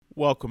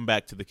Welcome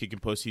back to the Kick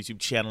and Post YouTube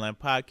channel and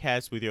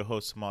podcast with your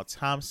hosts Jamal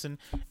Thompson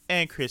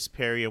and Chris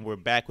Perry, and we're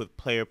back with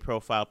player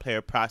profile,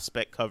 player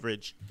prospect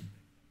coverage.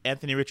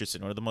 Anthony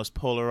Richardson, one of the most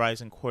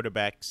polarizing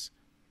quarterbacks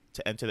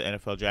to enter the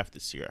NFL draft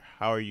this year.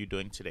 How are you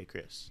doing today,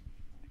 Chris?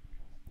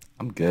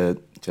 I'm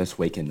good. Just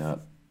waking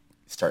up,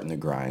 starting the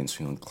grind.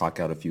 So, clock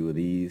out a few of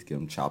these, get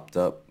them chopped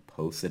up,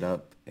 post it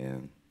up,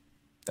 and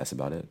that's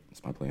about it.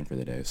 That's my plan for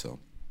the day. So.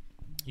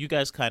 You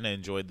guys kind of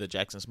enjoyed the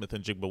Jackson Smith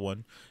and Jigba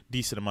one.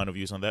 Decent amount of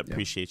views on that. Yeah.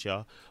 Appreciate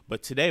y'all.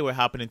 But today we're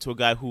hopping into a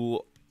guy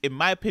who, in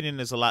my opinion,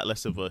 is a lot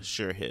less of a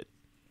sure hit.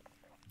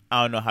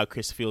 I don't know how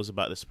Chris feels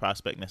about this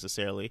prospect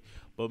necessarily.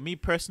 But me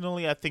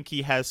personally, I think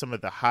he has some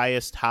of the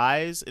highest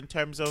highs in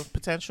terms of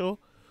potential.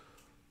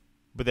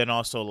 But then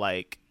also,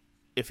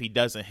 if he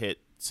doesn't hit,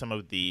 some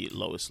of the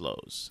lowest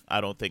lows.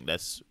 I don't think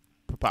that's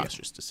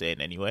preposterous to say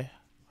in any way.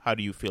 How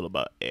do you feel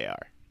about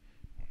AR?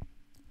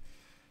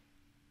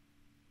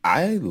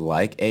 I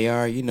like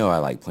AR. I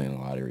like playing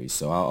lottery,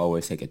 so I'll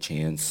always take a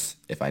chance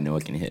if I know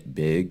it can hit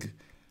big.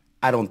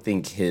 I don't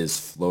think his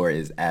floor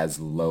is as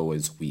low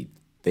as we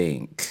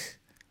think,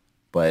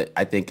 but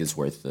I think it's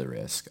worth the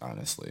risk,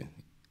 honestly.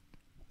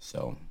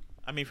 So,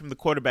 I mean, from the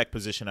quarterback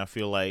position, I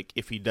feel like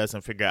if he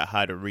doesn't figure out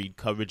how to read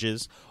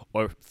coverages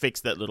or fix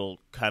that little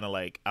kind of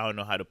I don't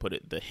know how to put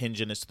it, the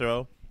hinge in his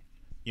throw,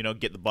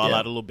 get the ball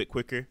out a little bit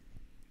quicker,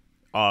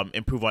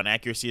 improve on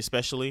accuracy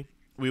especially,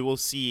 we will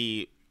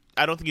see.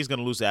 I don't think he's going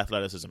to lose the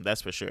athleticism,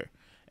 that's for sure.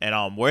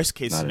 And worst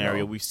case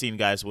scenario, we've seen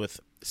guys with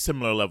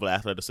similar level of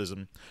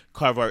athleticism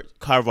carve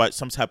out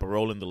some type of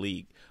role in the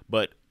league.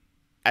 But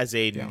as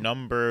a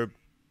number,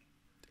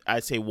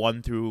 I'd say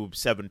 1 through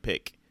 7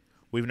 pick,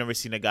 we've never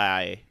seen a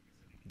guy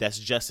that's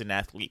just an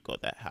athlete go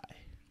that high.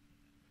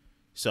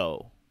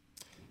 So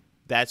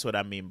that's what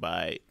I mean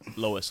by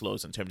lowest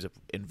lows in terms of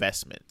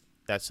investment.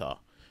 That's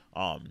all.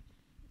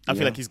 I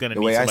feel like he's going to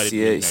need somebody. The way I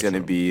see it, he's going to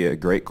be a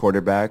great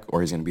quarterback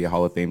or he's going to be a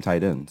Hall of Fame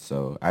tight end.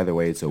 So either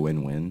way, it's a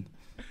win-win.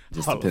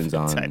 Just depends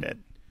on. Tight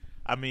end.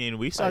 I mean,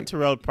 we saw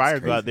Terrell Pryor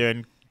go out there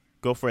and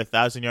go for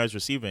 1,000 yards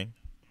receiving.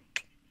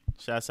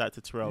 Shouts out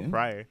to Terrell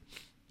Pryor.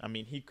 I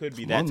mean, he could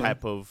be that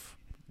type of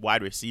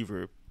wide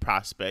receiver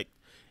prospect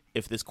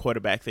if this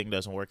quarterback thing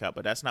doesn't work out.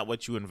 But that's not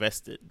what you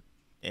invested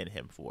in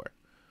him for.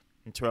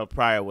 And Terrell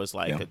Pryor was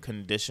a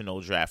conditional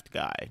draft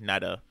guy,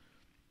 not a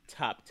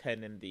top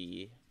 10 in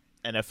the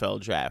NFL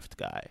draft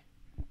guy.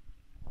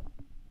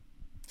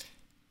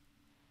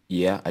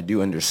 Yeah, I do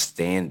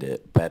understand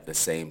it, but at the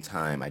same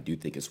time, I do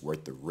think it's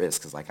worth the risk.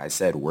 Because like I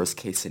said, worst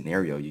case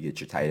scenario, you get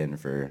your tight end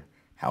for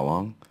how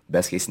long?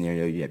 Best case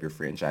scenario, you have your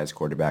franchise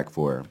quarterback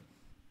for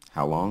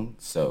how long?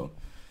 So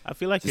I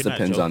feel like it just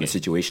depends on the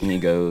situation he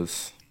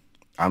goes.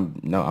 I'm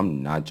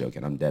not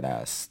joking. I'm dead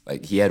ass.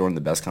 He had one of the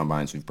best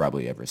combines we've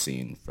probably ever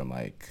seen from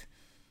a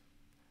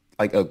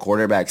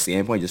quarterback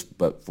standpoint,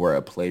 but for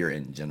a player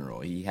in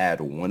general. He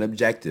had one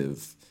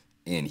objective,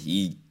 and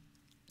he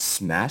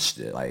smashed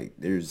it.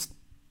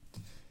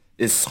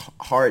 It's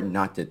hard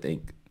not to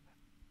think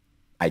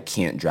I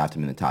can't draft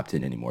him in the top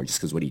 10 anymore just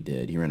because what he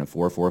did. He ran a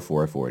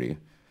 4.44 40.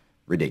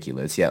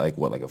 Ridiculous. He had a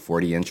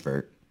 40-inch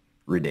vert.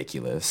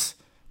 Ridiculous.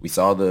 We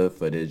saw the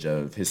footage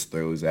of his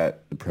throws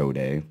at the pro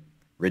day.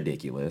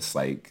 Ridiculous.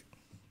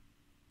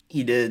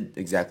 He did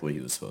exactly what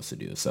he was supposed to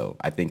do. So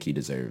I think he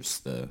deserves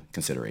the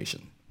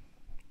consideration.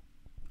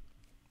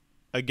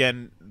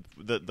 Again,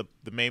 the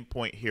main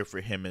point here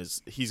for him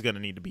is he's going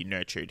to need to be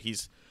nurtured.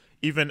 He's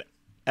even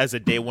as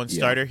a day one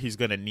starter, he's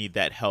going to need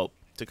that help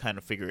to kind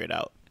of figure it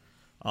out.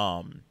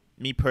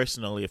 Me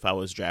personally, if I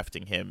was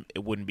drafting him,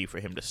 it wouldn't be for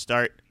him to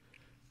start.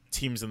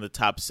 Teams in the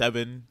top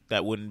 7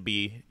 that wouldn't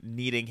be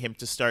needing him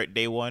to start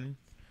day one.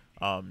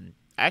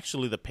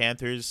 Actually, the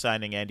Panthers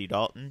signing Andy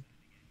Dalton,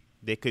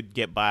 they could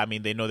get by. I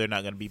mean, they know they're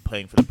not going to be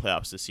playing for the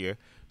playoffs this year,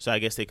 so I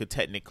guess they could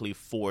technically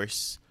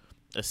force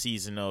a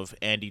season of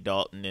Andy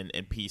Dalton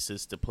and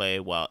pieces to play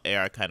while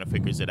AR kind of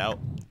figures it out.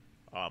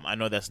 I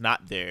know that's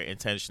not their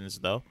intentions,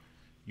 though.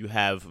 You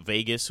have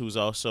Vegas, who's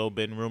also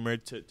been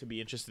rumored to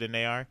be interested in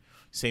AR.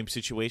 Same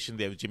situation.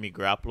 They have Jimmy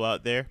Garoppolo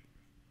out there.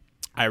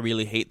 I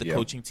really hate the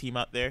coaching team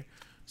out there,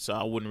 so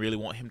I wouldn't really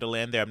want him to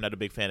land there. I'm not a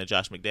big fan of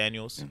Josh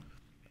McDaniels.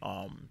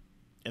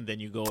 And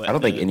then you go I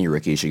don't think any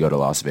rookie should go to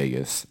Las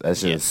Vegas.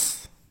 That's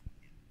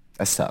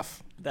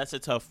tough.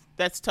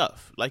 That's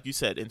tough. Like you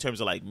said, in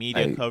terms of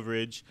media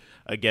coverage,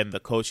 again, the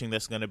coaching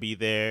that's going to be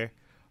there.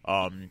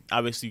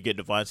 Obviously, you get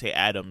Devontae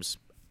Adams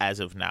as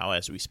of now,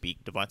 as we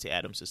speak. Devontae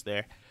Adams is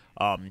there.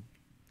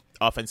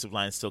 Offensive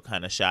line is still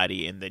kind of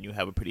shoddy, and then you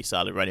have a pretty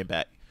solid running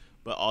back.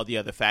 But all the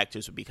other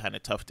factors would be kind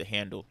of tough to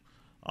handle.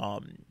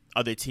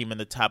 Other team in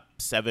the top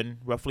 7,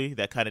 roughly,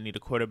 that kind of need a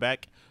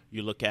quarterback.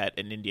 You look at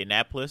in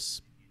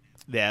Indianapolis,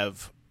 they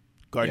have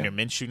Gardner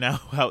Minshew now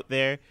out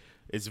there.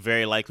 It's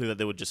very likely that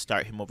they would just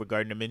start him over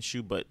Gardner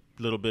Minshew, but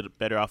a little bit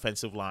better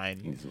offensive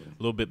line,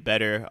 a little bit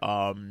better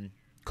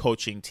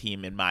coaching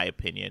team, in my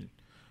opinion.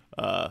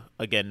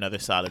 Again, another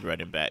solid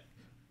running back.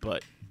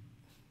 But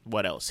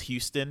what else?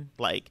 Houston?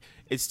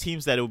 It's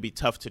teams that it would be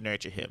tough to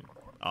nurture him.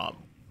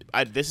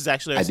 This is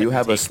actually I do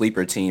have a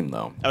sleeper team,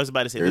 though. I was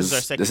about to say,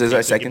 this is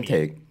our second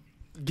take.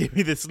 Give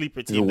me the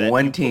sleeper There's team that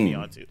one you put me team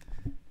onto.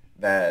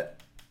 that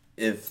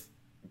if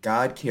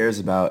God cares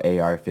about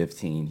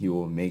AR-15, he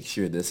will make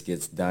sure this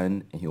gets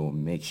done, and he will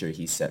make sure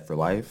he's set for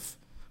life.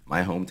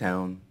 My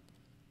hometown,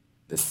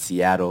 the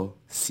Seattle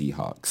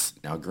Seahawks.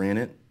 Now,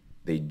 granted,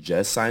 they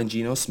just signed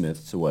Geno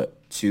Smith to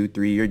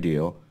 2-3 year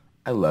deal.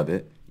 I love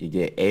it. You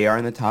get AR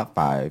in the top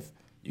 5.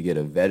 You get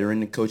a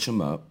veteran to coach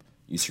him up.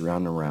 You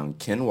surround around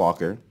Ken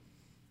Walker,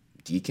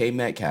 DK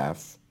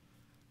Metcalf,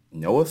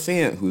 Noah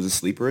Fant, who's a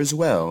sleeper as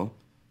well,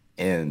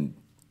 and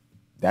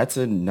that's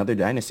another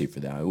dynasty for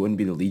them. It wouldn't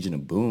be the Legion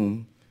of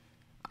Boom.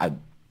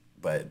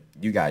 But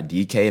you got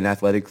DK, an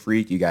athletic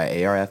freak. You got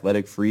AR,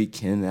 athletic freak.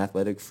 Ken,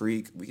 athletic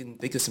freak. We can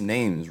think of some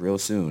names real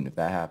soon if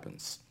that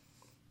happens.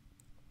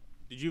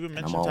 Did you even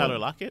mention Tyler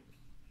Lockett?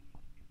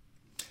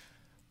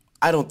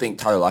 I don't think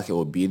Tyler Lockett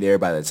will be there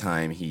by the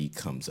time he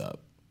comes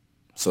up.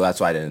 So that's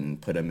why I didn't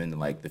put him in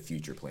like the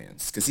future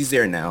plans. Because he's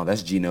there now.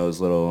 That's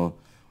Geno's little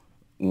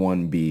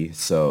 1B.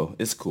 So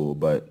it's cool.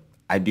 But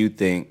I do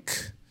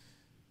think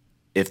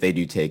if they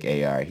do take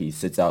AR, he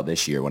sits out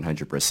this year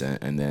 100%.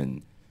 And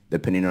then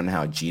depending on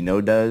how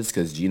Geno does,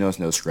 because Geno's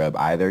no scrub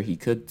either, he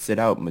could sit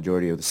out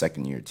majority of the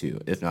second year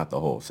too, if not the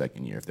whole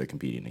second year if they're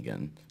competing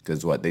again.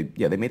 Because they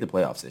made the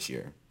playoffs this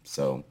year.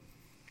 So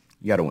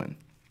you got to win.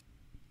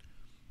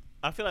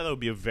 I feel like that would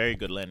be a very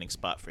good landing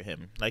spot for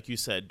him. Like you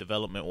said,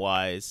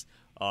 development-wise,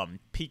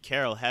 Pete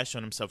Carroll has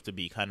shown himself to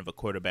be kind of a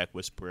quarterback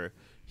whisperer.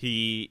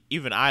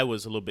 Even I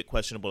was a little bit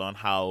questionable on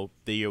how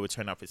the year would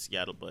turn out for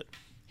Seattle, but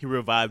he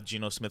revived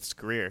Geno Smith's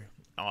career.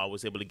 I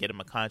was able to get him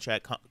a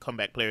contract,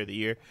 comeback player of the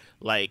year.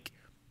 Like,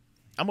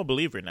 I'm a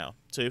believer now.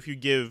 So if you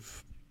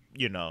give,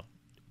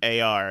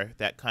 AR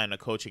that kind of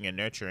coaching and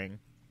nurturing,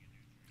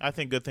 I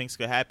think good things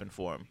could happen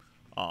for him.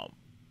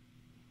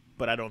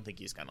 But I don't think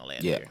he's going to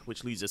land here,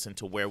 which leads us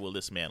into where will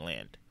this man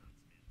land?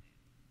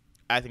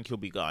 I think he'll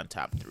be gone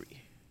top 3.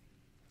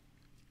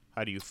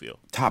 How do you feel?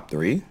 Top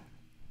 3?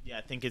 Yeah,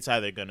 I think it's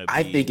either going to be...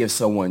 I think if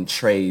someone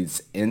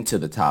trades into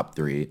the top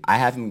 3, I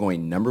have him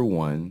going number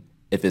 1.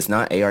 If it's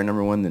not AR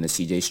number 1, then it's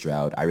CJ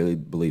Stroud. I really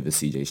believe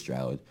it's CJ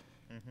Stroud.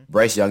 Mm-hmm.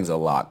 Bryce Young's a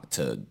lock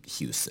to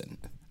Houston.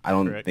 I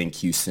don't think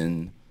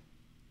Houston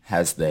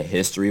has the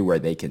history where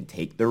they can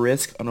take the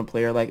risk on a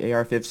player like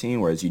AR-15,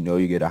 whereas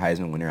you get a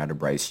Heisman winner out of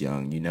Bryce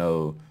Young. You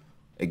know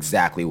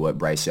exactly what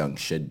Bryce Young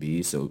should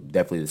be, so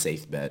definitely the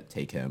safe bet,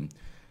 take him.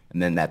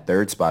 And then that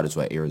third spot is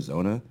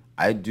Arizona.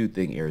 I do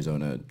think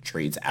Arizona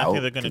trades out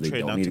because they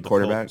don't need a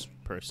quarterback. Colts,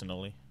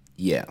 personally.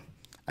 Yeah.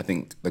 I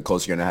think the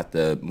Colts are going to have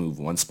to move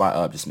one spot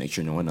up, just make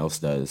sure no one else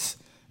does.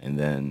 And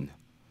then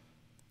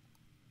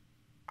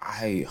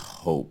I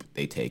hope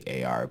they take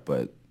AR,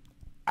 but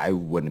I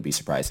wouldn't be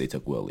surprised if they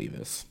took Will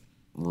Levis.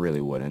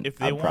 Really wouldn't. If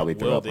they I'd probably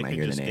throw up when I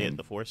hear the name. Stay at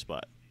the 4th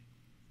spot.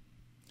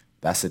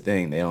 That's the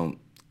thing. They don't.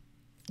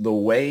 The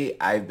way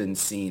I've been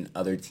seeing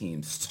other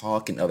teams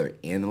talk and other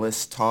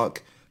analysts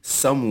talk,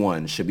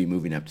 someone should be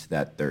moving up to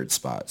that 3rd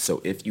spot.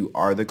 So if you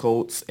are the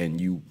Colts and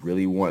you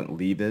really want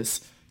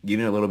Levis,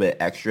 giving a little bit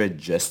extra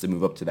just to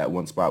move up to that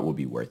 1 spot will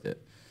be worth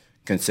it.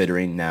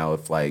 Considering now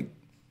if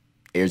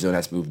Arizona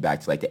has moved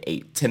back to the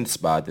 10th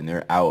spot, then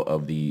they're out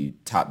of the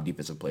top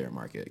defensive player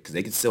market because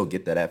they can still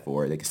get that at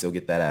 4. They can still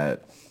get that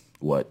at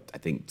I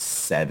think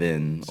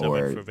 7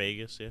 or for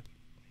Vegas, yeah.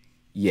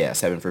 Yeah,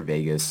 7 for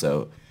Vegas.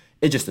 So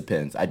it just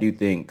depends. I do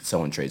think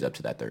someone trades up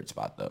to that 3rd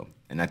spot though,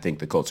 and I think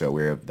the Colts are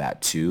aware of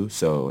that too.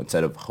 So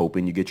instead of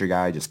hoping you get your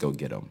guy, just go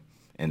get him,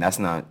 and that's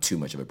not too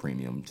much of a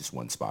premium, just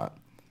 1 spot.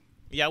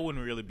 Yeah, I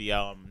wouldn't really be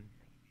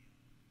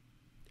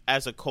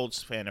as a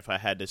Colts fan, if I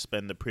had to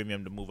spend the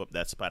premium to move up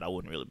that spot, I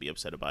wouldn't really be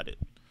upset about it.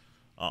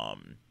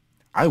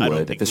 I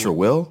would if it's for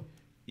Will.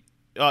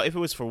 If it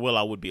was for Will,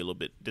 I would be a little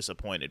bit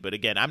disappointed. But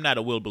again, I'm not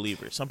a Will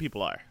believer. Some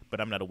people are,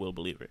 but I'm not a Will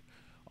believer.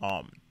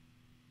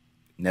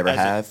 Never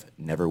have,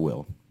 never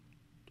will.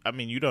 I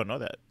mean, you don't know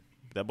that.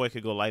 That boy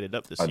could go light it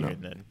up this year,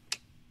 and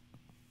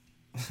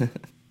then.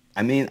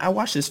 I mean, I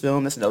watched this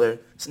film. It's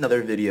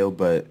another video,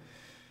 but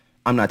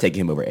I'm not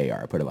taking him over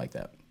AR. Put it like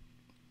that.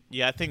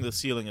 Yeah, I think the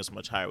ceiling is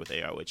much higher with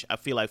AR, which I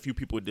feel like few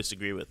people would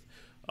disagree with.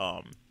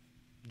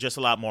 Just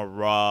a lot more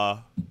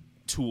raw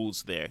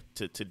tools there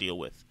to deal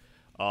with.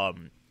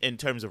 In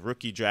terms of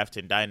rookie draft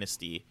and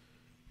dynasty,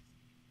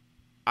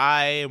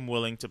 I am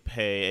willing to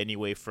pay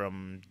anyway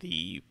from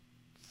the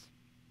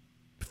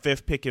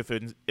 5th pick if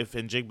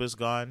Njigba's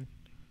gone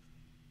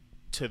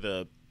to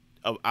the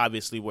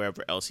obviously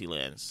wherever else he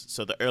lands.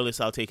 So the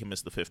earliest I'll take him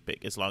is the 5th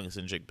pick as long as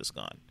Njigba's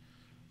gone.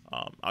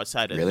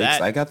 Outside of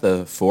that, I got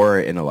the 4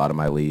 in a lot of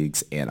my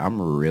leagues, and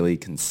I'm really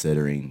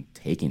considering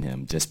taking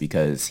him just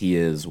because he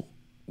is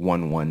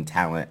 1-1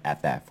 talent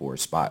at that 4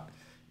 spot.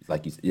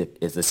 Like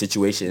if the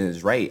situation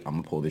is right, I'm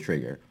gonna pull the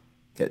trigger.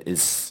 I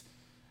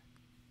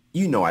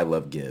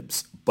love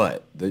Gibbs,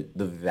 but the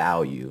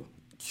value,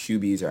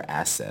 QBs are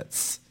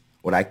assets.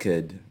 What I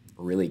could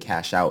really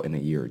cash out in a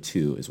year or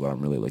 2 is what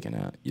I'm really looking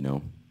at.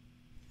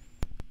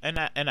 And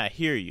I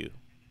hear you,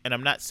 and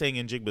I'm not saying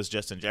Njigba's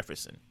Justin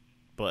Jefferson,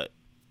 but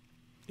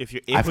if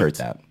you're able I've heard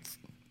that.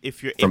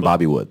 If you're from able,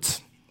 Bobby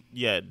Woods.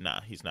 Yeah, nah,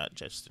 he's not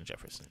Justin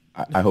Jefferson.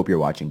 I hope you're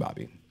watching,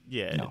 Bobby.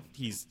 Yeah, No,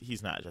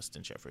 he's not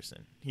Justin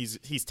Jefferson.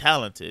 He's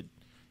talented.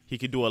 He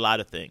could do a lot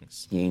of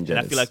things. he ain't And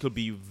I Jettis. feel like he'll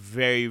be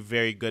very,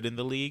 very good in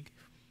the league,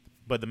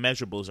 but the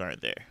measurables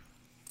aren't there.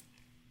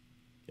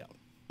 Yeah.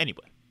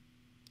 Anyway,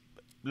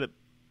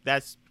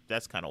 that's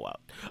kind of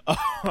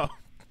wild.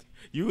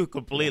 You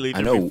completely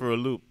I threw me know. for a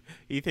loop.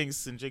 He thinks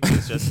Njigba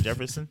is Justin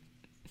Jefferson.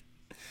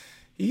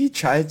 He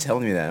tried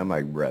telling me that. I'm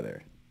like,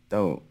 brother,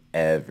 don't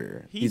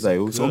ever. He's like,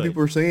 well, some good.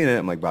 people are saying it.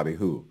 I'm like, Bobby,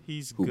 who?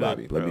 He's Who, good,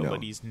 Bobby? bro, Let me know.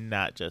 but he's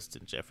not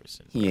Justin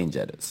Jefferson. He bro. ain't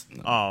Jettis.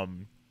 No.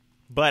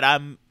 But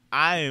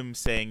I am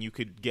saying you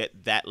could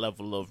get that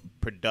level of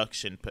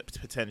production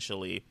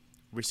potentially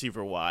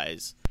receiver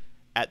wise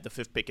at the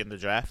 5th pick in the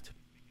draft,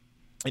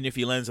 and if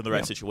he lands in the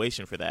right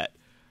situation for that,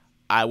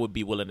 I would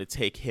be willing to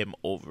take him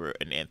over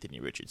an Anthony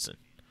Richardson.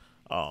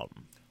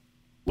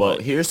 Well,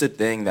 here's the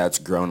thing that's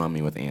grown on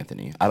me with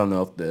Anthony. I don't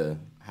know if the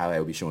highlight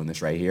will be showing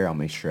this right here. I'll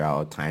make sure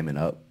I'll time it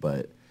up.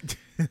 But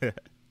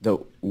the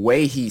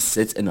way he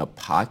sits in a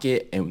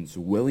pocket and is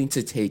willing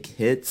to take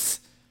hits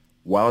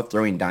while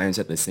throwing dimes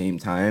at the same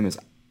time is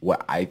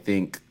what I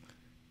think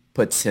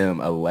puts him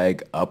a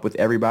leg up with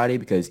everybody,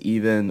 because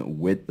even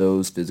with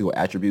those physical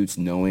attributes,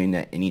 knowing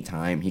that any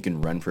time he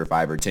can run for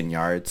 5 or 10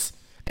 yards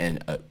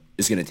and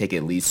it's going to take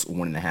at least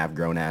 1.5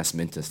 grown-ass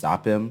men to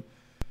stop him,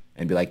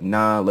 and be like,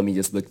 nah, let me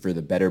just look for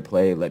the better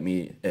play. Let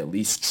me at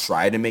least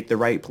try to make the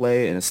right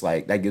play. And it's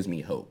like, that gives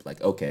me hope.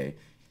 Like, okay,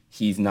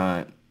 he's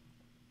not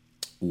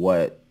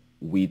what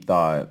we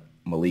thought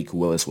Malik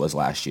Willis was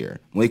last year.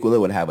 Malik Willis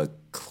would have a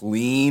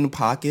clean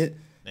pocket,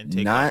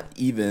 not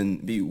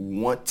even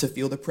want to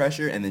feel the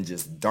pressure, and then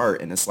just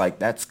dart. And it's like,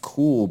 that's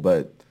cool,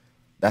 but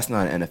that's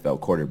not an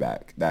NFL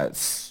quarterback.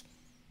 That's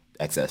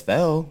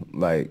XFL.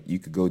 Like, you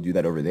could go do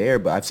that over there.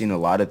 But I've seen a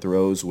lot of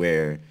throws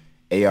where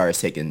AR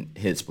is taking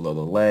hits below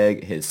the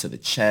leg, hits to the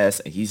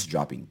chest, and he's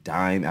dropping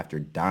dime after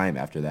dime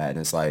after that. And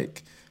it's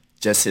like,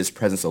 just his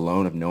presence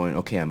alone of knowing,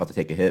 okay, I'm about to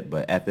take a hit,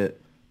 but F it,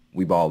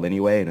 we ball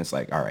anyway. And it's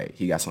like, all right,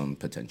 he got some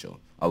potential.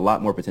 A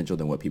lot more potential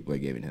than what people are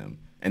giving him.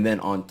 And then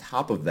on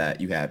top of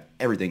that, you have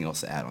everything else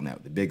to add on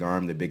that. The big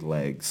arm, the big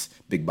legs,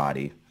 big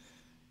body.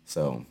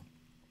 So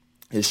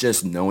it's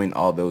just knowing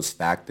all those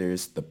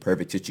factors, the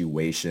perfect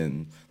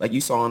situation. Like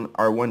you saw in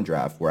our one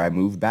draft where I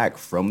moved back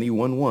from the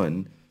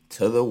 1-1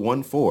 to the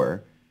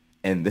 1-4,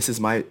 and this is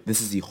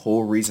the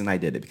whole reason I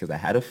did it, because I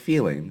had a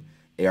feeling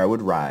AR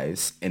would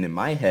rise, and in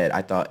my head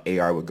I thought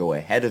AR would go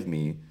ahead of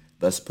me,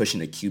 thus pushing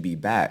the QB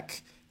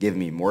back, giving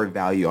me more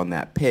value on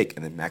that pick,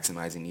 and then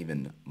maximizing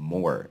even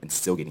more and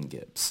still getting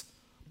Gibbs.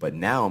 But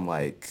now I'm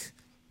like,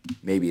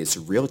 maybe it's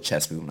a real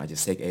chess move and I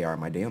just take AR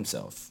my damn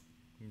self.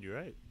 You're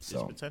right.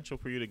 There's potential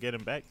for you to get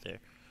him back there.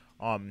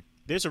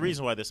 There's a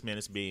reason why this man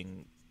is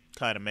being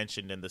kind of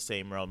mentioned in the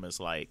same realm as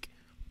like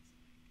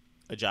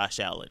a Josh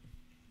Allen.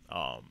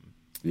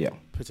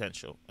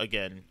 Potential.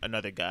 Again,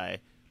 another guy,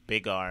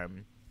 big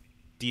arm,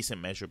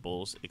 decent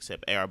measurables,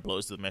 except AR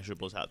blows the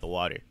measurables out the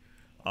water.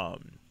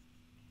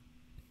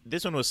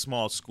 This one was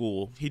small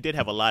school. He did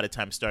have a lot of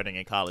time starting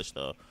in college,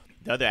 though.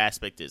 The other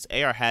aspect is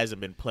AR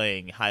hasn't been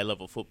playing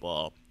high-level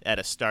football at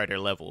a starter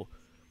level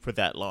for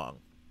that long.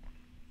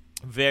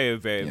 Very,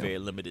 very, very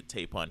limited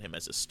tape on him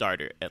as a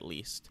starter, at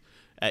least,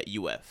 at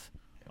UF.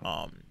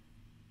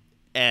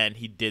 And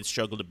he did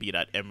struggle to beat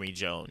out Emory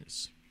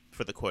Jones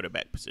for the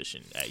quarterback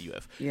position at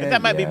UF. And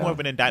that might be more of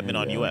an indictment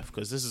on UF,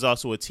 because this is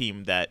also a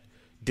team that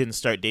didn't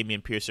start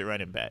Dameon Pierce at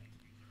running back.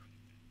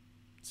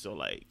 So,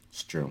 like...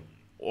 It's true.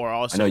 Or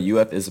also, I know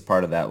UF is a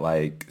part of that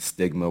like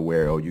stigma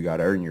where, oh, you got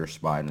to earn your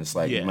spot. And it's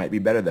like, you might be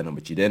better than them,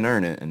 but you didn't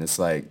earn it. And it's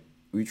like, are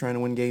we trying to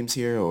win games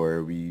here, or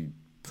are we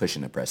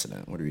pushing a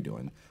precedent? What are we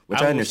doing?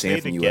 Which I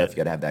understand from UF. You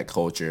got to have that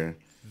culture.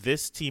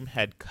 This team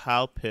had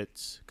Kyle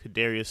Pitts,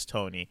 Kadarius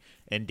Toney,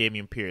 and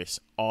Dameon Pierce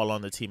all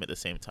on the team at the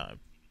same time,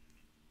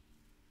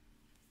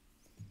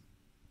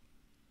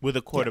 with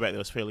a quarterback that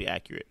was fairly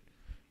accurate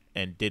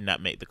and did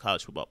not make the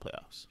college football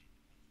playoffs.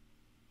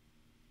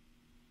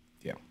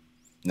 Yeah.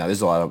 Now,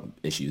 there's a lot of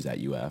issues at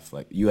UF.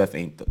 Like, UF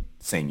ain't the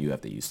same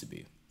UF they used to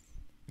be.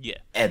 Yeah.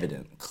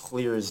 Evident.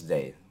 Clear as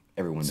day.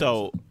 Everyone knows.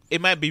 So,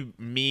 it might be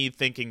me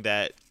thinking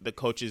that the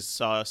coaches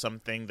saw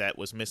something that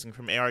was missing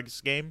from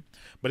AR's game,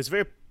 but it's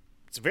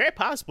very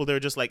possible they're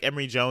just like,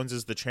 Emory Jones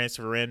is the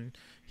transfer in.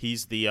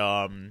 He's the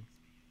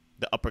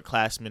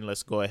upperclassman.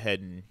 Let's go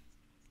ahead and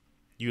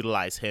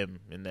utilize him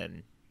and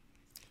then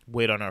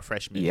wait on our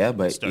freshmen. Yeah,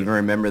 but even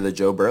remember the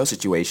Joe Burrow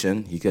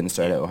situation. He couldn't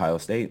start at Ohio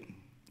State.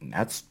 And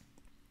that's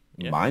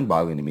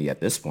mind-boggling to me at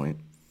this point.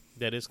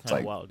 That is kind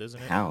of wild,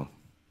 isn't it? How?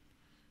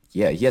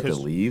 Yeah, he had to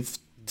leave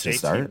to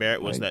start. JT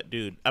Barrett was that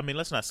dude. I mean,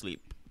 let's not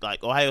sleep.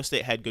 Like, Ohio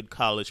State had good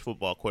college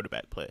football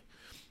quarterback play.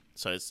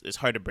 So it's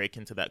hard to break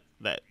into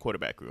that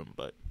quarterback room,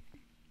 but,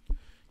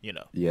 you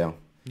know. Yeah.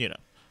 You know.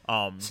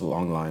 It's a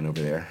long line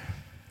over there.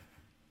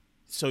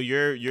 So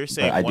you're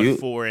saying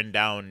 1-4 and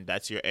down,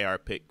 that's your AR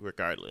pick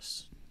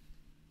regardless?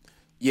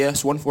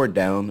 Yes, 1-4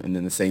 down, and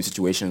then the same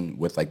situation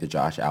with like the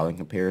Josh Allen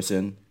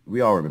comparison.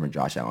 We all remember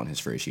Josh Allen his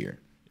first year.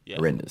 Yeah.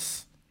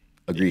 Horrendous.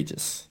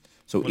 Egregious.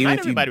 So even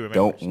if you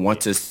don't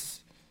want to...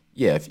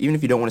 Yeah, even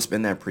if you don't want to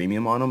spend that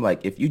premium on him,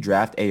 like if you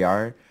draft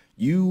AR,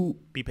 you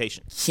Be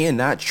patient.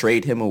 cannot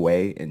trade him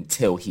away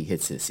until he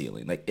hits his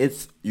ceiling. Like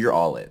you're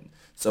all in.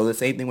 So the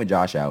same thing with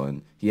Josh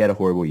Allen. He had a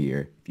horrible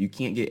year. If you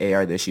can't get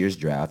AR this year's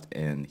draft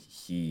and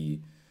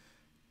he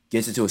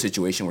gets into a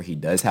situation where he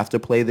does have to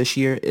play this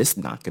year, it's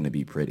not going to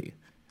be pretty.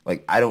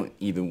 Like, I don't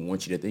even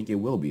want you to think it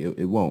will be.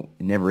 It won't.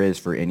 It never is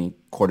for any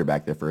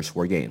quarterback their first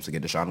 4 games. Like a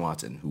Deshaun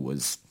Watson, who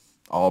was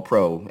all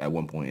pro at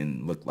one point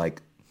and looked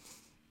like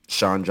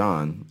Sean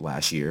John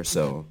last year.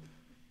 So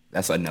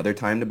that's another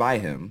time to buy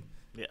him.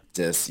 Yeah.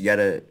 Just, you got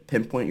to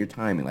pinpoint your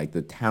timing. Like,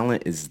 the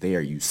talent is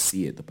there. You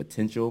see it. The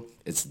potential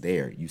is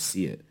there. You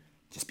see it.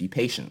 Just be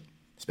patient,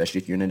 especially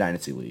if you're in a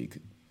dynasty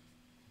league.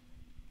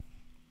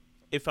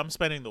 If I'm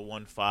spending the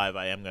 1.5,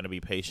 I am going to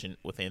be patient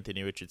with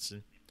Anthony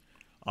Richardson.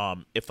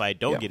 If I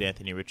don't get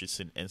Anthony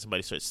Richardson and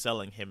somebody starts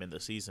selling him in the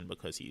season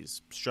because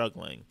he's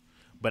struggling,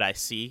 but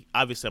obviously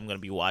I'm going to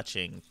be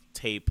watching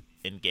tape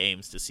in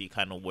games to see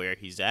kind of where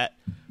he's at.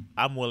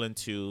 I'm willing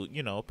to,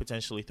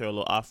 potentially throw a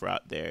little offer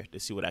out there to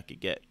see what I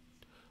could get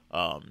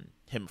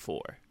him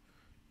for.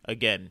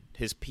 Again,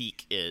 his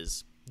peak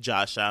is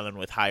Josh Allen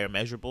with higher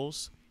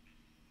measurables.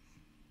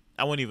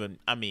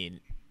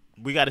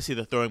 We got to see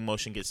the throwing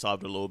motion get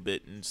solved a little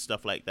bit and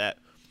stuff like that.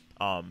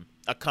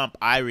 A comp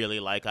I really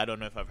like, I don't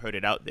know if I've heard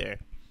it out there,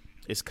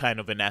 is kind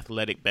of an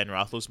athletic Ben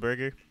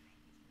Roethlisberger.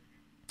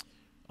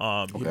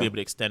 He'll be able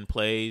to extend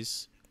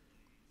plays.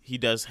 He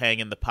does hang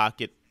in the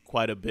pocket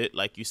quite a bit.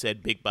 Like you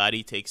said, big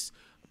body takes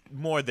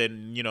more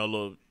than,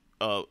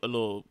 a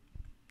little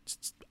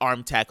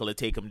arm tackle to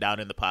take him down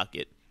in the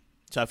pocket.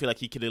 So I feel like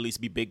he could at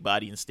least be big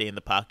body and stay in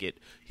the pocket.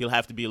 He'll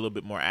have to be a little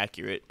bit more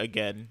accurate.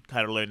 Again,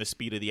 kind of learn the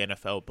speed of the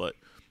NFL, but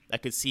I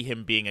could see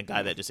him being a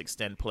guy that just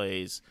extend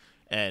plays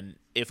and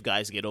if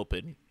guys get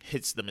open,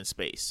 hits them in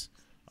space.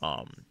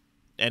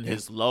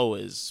 His low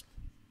is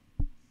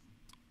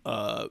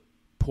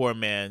poor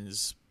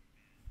man's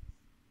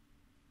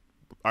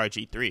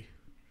RG3.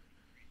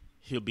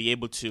 He'll be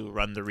able to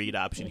run the read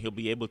option. He'll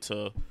be able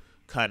to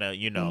kind of,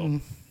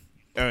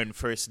 earn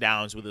first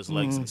downs with his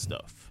legs and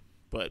stuff.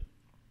 But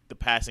the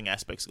passing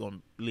aspect's going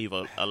to leave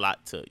a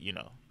lot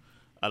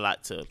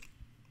to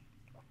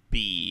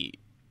be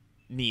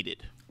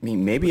needed. I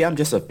mean, maybe I'm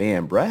just a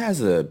fan. Bruh has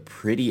a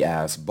pretty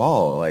ass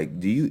ball. Like,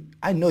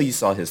 I know you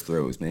saw his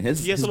throws, man. He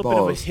has a little bit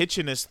of a hitch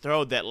in his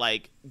throw that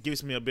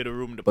gives me a bit of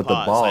room to pause. But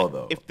the ball,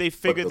 though. If they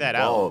figure that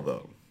out. But the ball,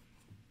 though.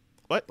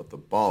 What? But the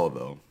ball,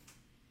 though.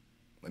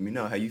 Let me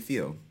know how you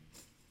feel.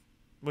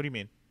 What do you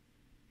mean?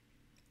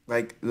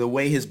 Like, the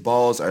way his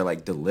balls are,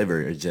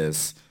 delivered is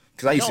just...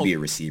 Because I used to be a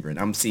receiver, and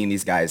I'm seeing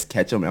these guys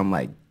catch them, and I'm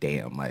like,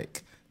 damn,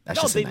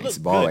 that's just a nice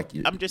ball.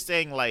 Good. I'm just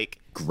saying,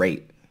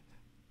 great.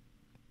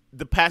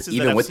 The passes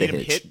even that I've with seen the him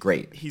hitch, hit,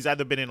 great. He's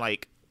either been in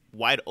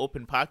wide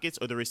open pockets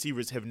or the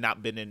receivers have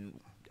not been in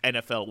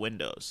NFL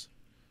windows.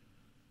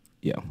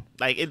 Yeah.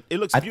 It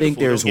looks beautiful. I think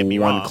there's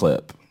one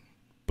clip.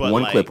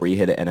 One clip where you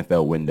hit an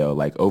NFL window,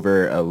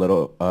 over a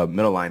little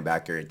middle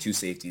linebacker and 2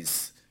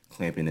 safeties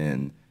clamping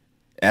in.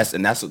 That's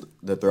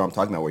the throw I'm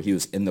talking about where he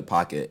was in the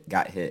pocket,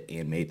 got hit,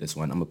 and made this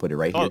one. I'm going to put it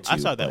right here, too. I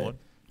saw that one.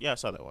 Yeah, I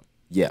saw that one.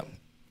 Yeah.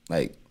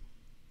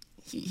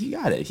 He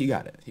got it. He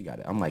got it.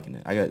 I'm liking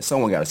it.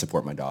 Someone got to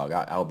support my dog.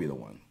 I'll be the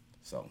one.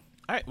 So.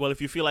 All right. Well, if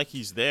you feel like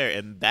he's there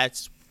and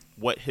that's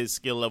what his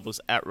skill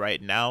level's at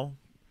right now,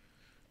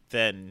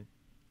 then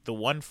the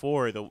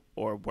 1.4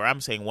 or where I'm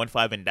saying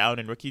 1.5 and down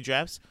in rookie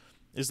drafts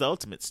is the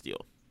ultimate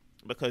steal.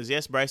 Because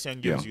yes, Bryce Young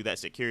gives you that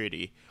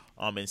security,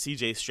 and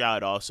C.J.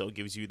 Stroud also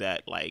gives you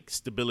that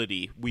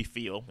stability we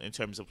feel in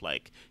terms of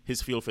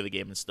his feel for the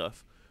game and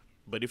stuff.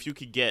 But if you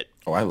could get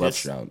I love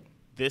Stroud,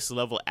 this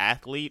level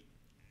athlete,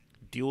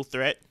 dual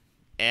threat,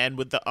 and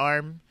with the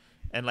arm,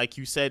 and like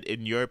you said,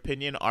 in your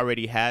opinion,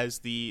 already has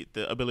the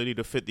ability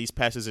to fit these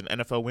passes in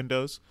NFL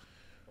windows,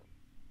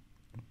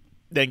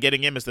 then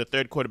getting him as the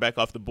third quarterback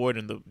off the board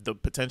and the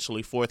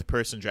potentially fourth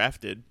person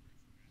drafted,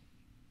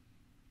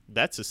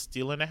 that's a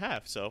steal and a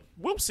half. So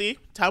we'll see.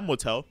 Time will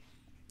tell.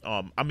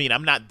 I'm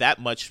not that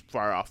much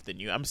far off than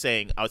you. I'm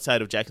saying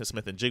outside of Jackson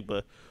Smith and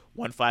Jigba,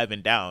 1.5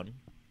 and down,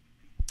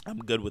 I'm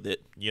good with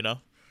it,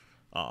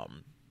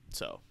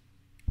 So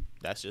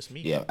that's just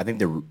me. Yeah, I think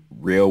the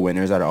real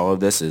winners out of all of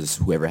this is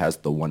whoever has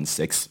the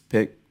 1.6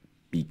 pick,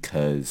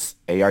 because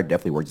AR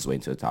definitely worked his way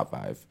into the top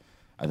 5.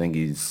 I think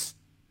it's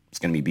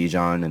going to be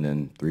Bijan and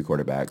then 3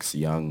 quarterbacks,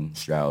 Young,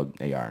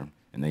 Stroud, AR.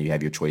 And then you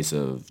have your choice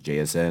of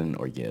JSN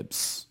or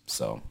Gibbs.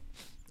 So,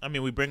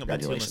 we bring up the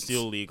Teal and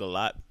Steel League a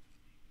lot.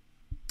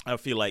 I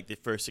feel like the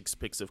first 6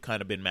 picks have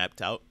kind of been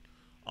mapped out.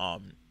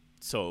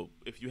 So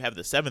if you have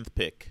the 7th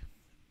pick,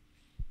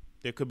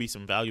 there could be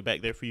some value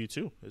back there for you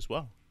too as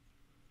well.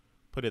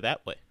 Put it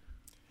that way.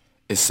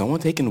 Is someone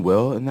taking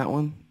Will in that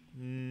one?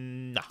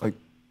 No.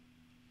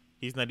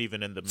 He's not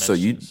even in the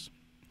mentions. So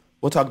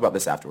we'll talk about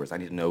this afterwards. I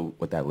need to know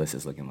what that list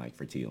is looking like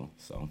for Teal.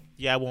 So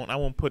yeah, I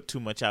won't put too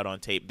much out on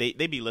tape. They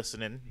be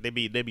listening. They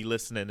be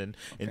listening and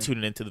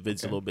tuning into the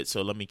vids a little bit.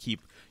 So let me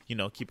keep a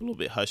little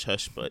bit hush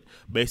hush. But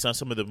based on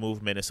some of the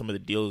movement and some of the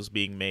deals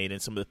being made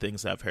and some of the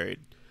things I've heard,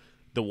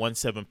 the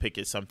 1-7 pick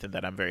is something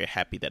that I'm very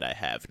happy that I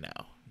have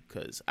now,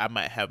 because I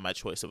might have my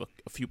choice of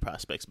a few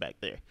prospects back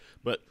there.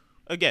 But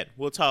again,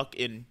 we'll talk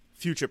in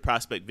future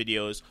prospect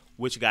videos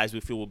which guys we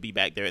feel will be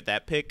back there at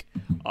that pick,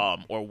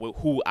 or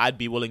who I'd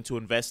be willing to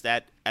invest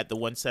at the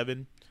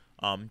 1-7.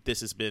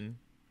 This has been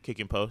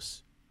Kicking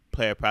Posts,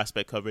 player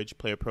prospect coverage,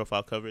 player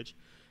profile coverage.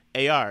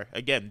 AR,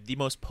 again, the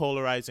most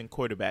polarizing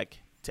quarterback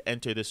to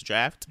enter this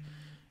draft.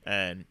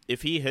 And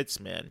if he hits,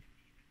 man,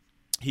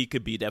 he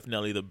could be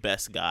definitely the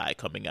best guy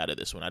coming out of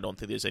this one. I don't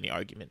think there's any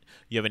argument.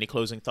 You have any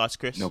closing thoughts,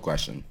 Chris? No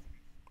question.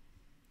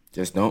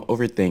 Just don't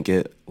overthink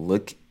it.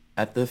 Look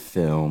at the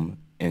film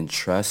and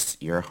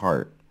trust your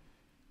heart.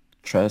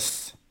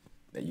 Trust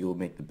that you will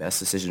make the best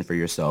decision for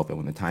yourself, and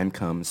when the time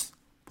comes,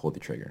 pull the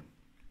trigger.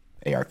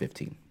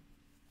 AR-15.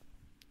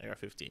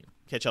 AR-15.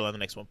 Catch y'all on the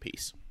next one.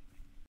 Peace.